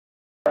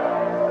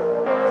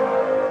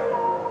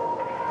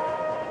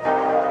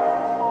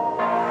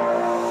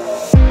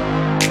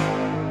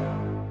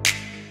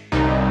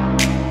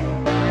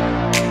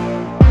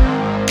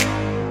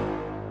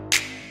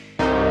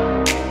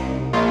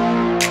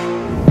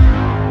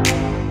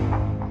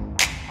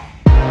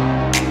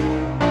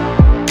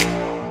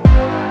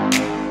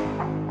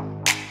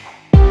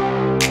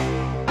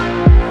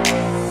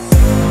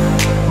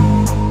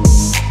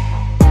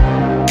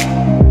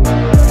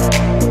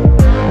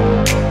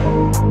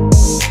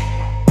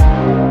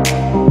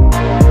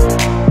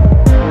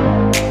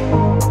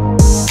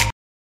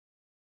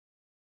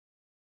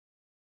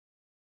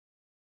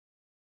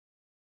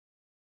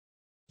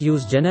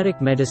use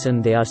generic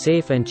medicine. They are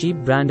safe and cheap.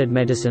 Branded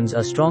medicines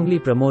are strongly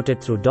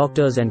promoted through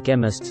doctors and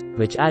chemists,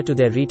 which add to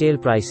their retail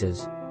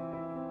prices.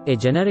 A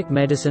generic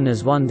medicine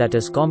is one that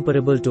is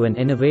comparable to an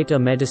innovator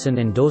medicine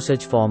in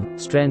dosage form,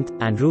 strength,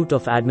 and route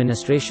of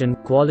administration,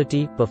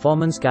 quality,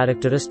 performance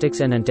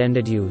characteristics and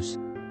intended use.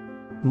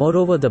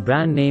 Moreover, the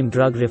brand name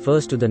drug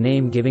refers to the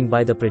name given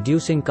by the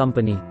producing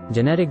company.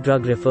 Generic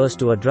drug refers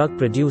to a drug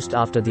produced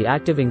after the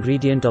active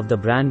ingredient of the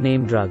brand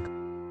name drug.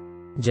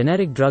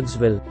 Generic drugs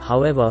will,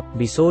 however,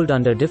 be sold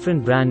under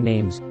different brand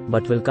names,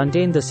 but will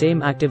contain the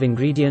same active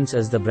ingredients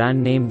as the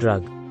brand name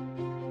drug.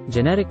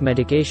 Generic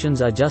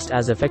medications are just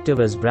as effective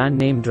as brand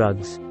name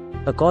drugs.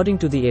 According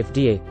to the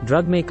FDA,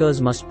 drug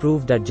makers must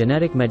prove that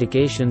generic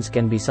medications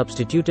can be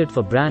substituted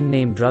for brand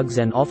name drugs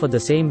and offer the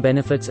same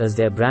benefits as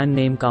their brand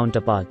name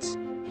counterparts.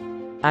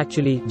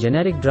 Actually,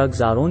 generic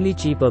drugs are only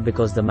cheaper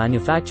because the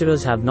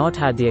manufacturers have not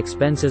had the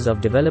expenses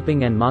of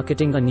developing and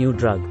marketing a new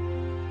drug.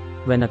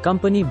 When a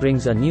company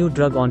brings a new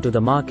drug onto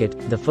the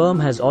market, the firm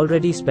has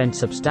already spent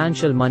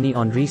substantial money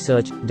on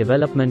research,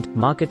 development,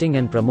 marketing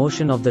and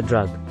promotion of the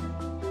drug.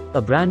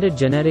 A branded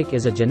generic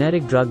is a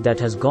generic drug that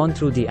has gone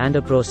through the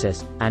ANDA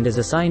process, and is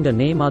assigned a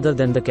name other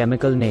than the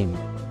chemical name.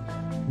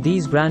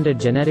 These branded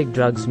generic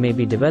drugs may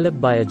be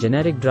developed by a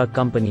generic drug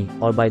company,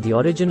 or by the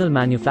original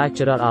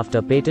manufacturer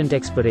after patent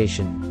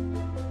expiration.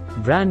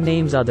 Brand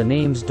names are the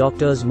names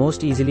doctors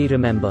most easily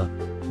remember.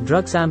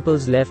 Drug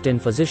samples left in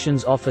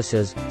physicians'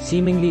 offices,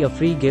 seemingly a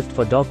free gift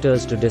for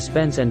doctors to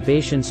dispense and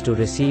patients to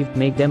receive,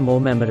 make them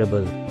more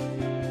memorable.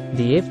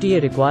 The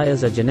FDA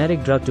requires a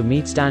generic drug to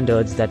meet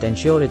standards that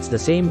ensure it's the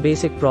same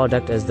basic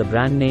product as the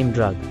brand name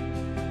drug.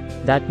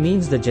 That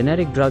means the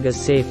generic drug is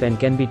safe and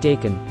can be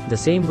taken, the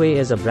same way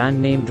as a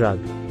brand name drug.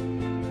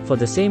 For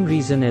the same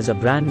reason as a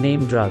brand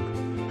name drug.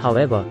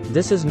 However,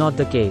 this is not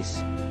the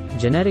case.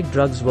 Generic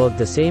drugs work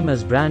the same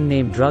as brand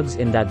name drugs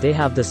in that they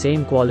have the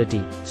same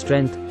quality,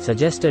 strength,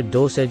 suggested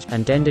dosage,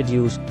 intended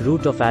use,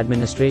 route of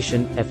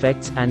administration,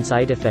 effects, and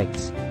side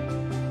effects.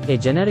 A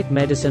generic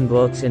medicine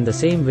works in the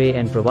same way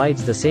and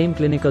provides the same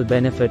clinical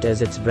benefit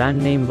as its brand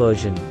name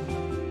version.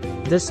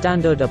 This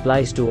standard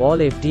applies to all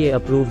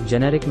FDA-approved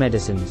generic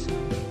medicines.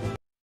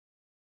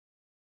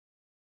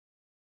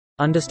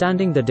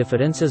 Understanding the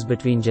differences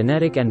between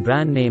generic and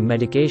brand name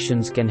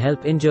medications can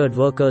help injured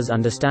workers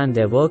understand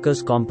their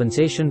workers'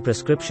 compensation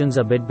prescriptions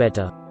a bit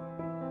better.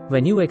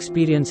 When you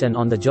experience an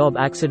on-the-job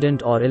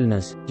accident or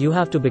illness, you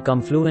have to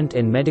become fluent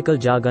in medical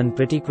jargon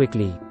pretty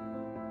quickly.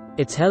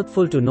 It's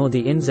helpful to know the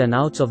ins and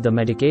outs of the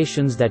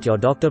medications that your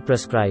doctor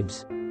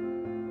prescribes.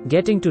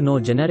 Getting to know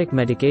generic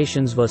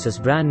medications versus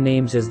brand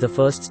names is the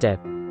first step.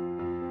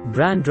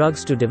 Brand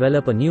drugs. To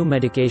develop a new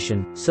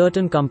medication,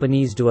 certain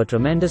companies do a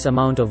tremendous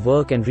amount of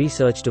work and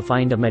research to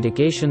find a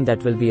medication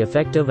that will be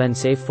effective and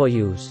safe for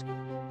use.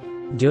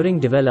 During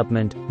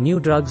development, new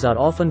drugs are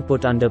often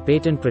put under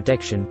patent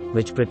protection,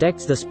 which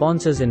protects the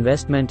sponsor's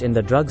investment in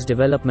the drug's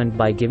development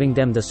by giving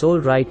them the sole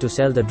right to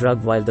sell the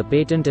drug while the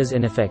patent is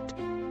in effect.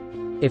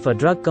 If a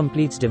drug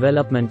completes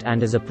development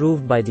and is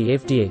approved by the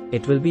FDA,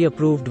 it will be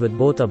approved with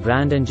both a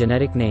brand and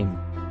generic name.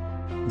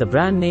 The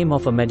brand name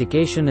of a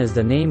medication is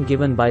the name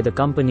given by the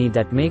company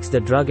that makes the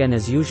drug and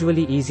is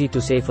usually easy to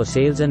say for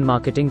sales and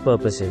marketing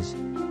purposes.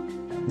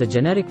 The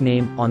generic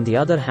name, on the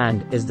other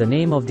hand, is the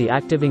name of the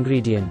active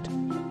ingredient.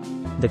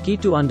 The key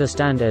to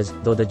understand is,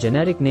 though the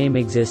generic name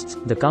exists,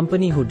 the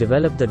company who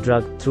developed the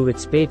drug, through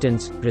its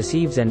patents,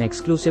 receives an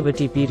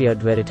exclusivity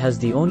period where it has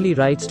the only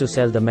rights to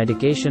sell the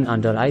medication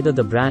under either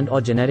the brand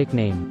or generic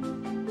name.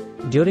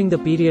 During the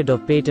period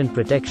of patent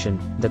protection,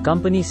 the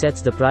company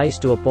sets the price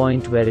to a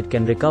point where it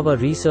can recover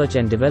research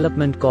and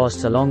development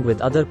costs along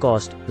with other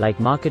costs, like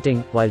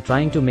marketing, while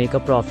trying to make a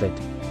profit.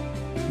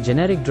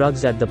 Generic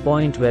drugs. At the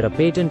point where a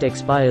patent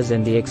expires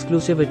and the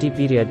exclusivity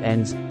period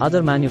ends,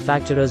 other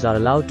manufacturers are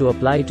allowed to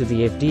apply to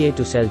the FDA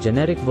to sell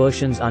generic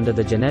versions under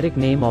the generic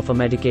name of a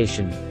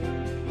medication.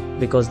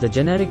 Because the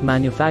generic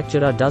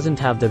manufacturer doesn't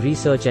have the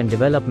research and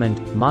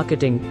development,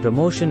 marketing,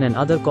 promotion and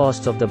other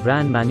costs of the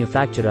brand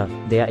manufacturer,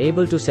 they are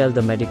able to sell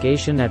the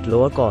medication at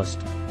lower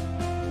cost.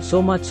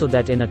 So much so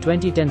that in a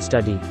 2010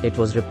 study, it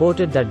was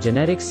reported that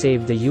generics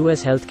saved the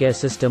US healthcare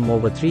system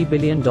over $3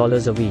 billion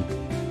a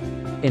week.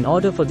 In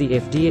order for the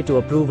FDA to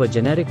approve a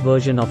generic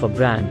version of a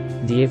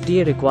brand, the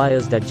FDA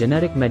requires that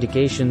generic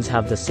medications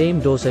have the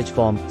same dosage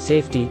form,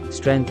 safety,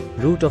 strength,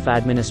 route of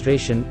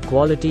administration,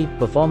 quality,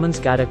 performance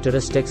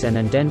characteristics and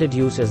intended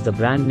use as the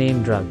brand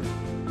name drug.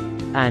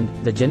 And,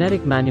 the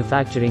generic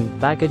manufacturing,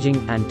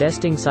 packaging, and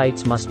testing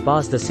sites must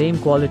pass the same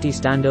quality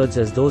standards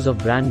as those of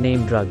brand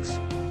name drugs.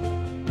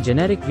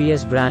 Generic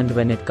vs brand.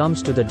 When it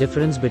comes to the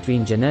difference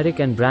between generic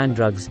and brand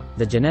drugs,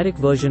 the generic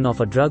version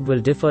of a drug will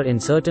differ in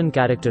certain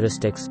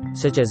characteristics,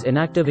 such as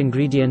inactive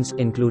ingredients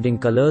including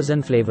colors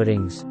and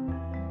flavorings.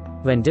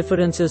 When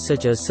differences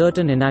such as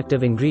certain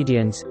inactive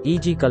ingredients,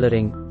 e.g.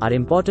 coloring, are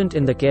important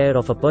in the care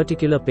of a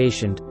particular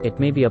patient, it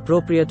may be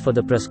appropriate for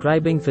the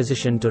prescribing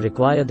physician to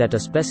require that a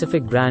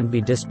specific brand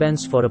be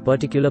dispensed for a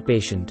particular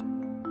patient.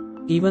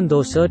 Even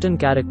though certain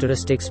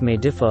characteristics may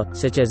differ,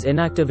 such as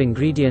inactive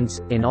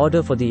ingredients, in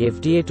order for the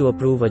FDA to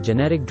approve a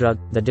generic drug,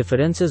 the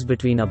differences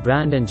between a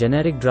brand and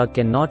generic drug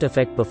cannot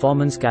affect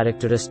performance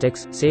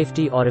characteristics,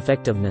 safety or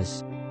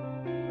effectiveness.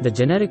 The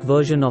generic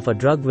version of a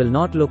drug will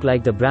not look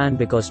like the brand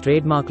because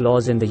trademark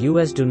laws in the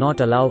US do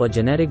not allow a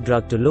generic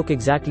drug to look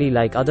exactly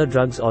like other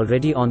drugs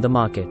already on the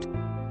market.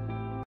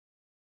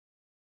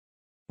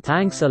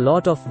 Thanks a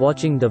lot of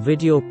watching the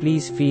video.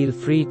 Please feel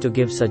free to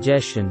give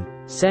suggestion,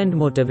 send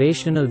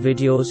motivational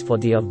videos for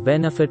the Of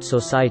Benefit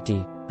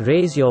Society,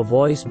 raise your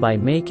voice by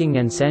making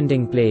and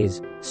sending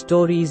plays,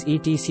 stories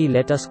etc.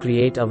 Let us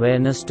create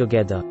awareness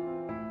together.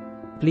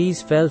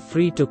 Please feel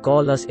free to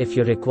call us if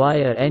you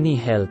require any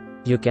help.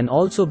 You can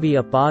also be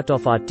a part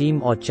of our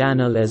team or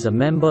channel as a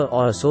member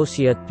or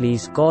associate.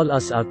 Please call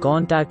us. Our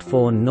contact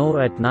phone no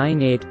at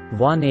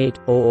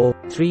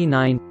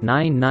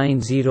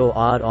 981800399990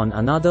 or on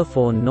another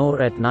phone no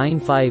at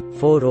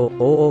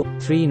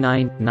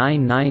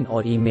 9540003999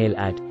 or email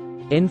at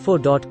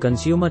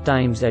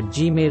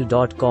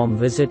info.consumertimes@gmail.com.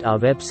 Visit our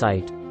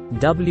website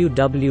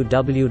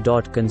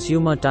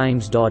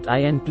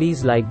www.consumertimes.in.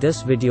 Please like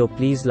this video.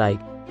 Please like,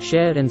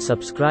 share and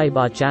subscribe.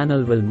 Our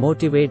channel will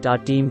motivate our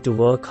team to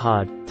work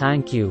hard.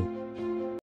 Thank you.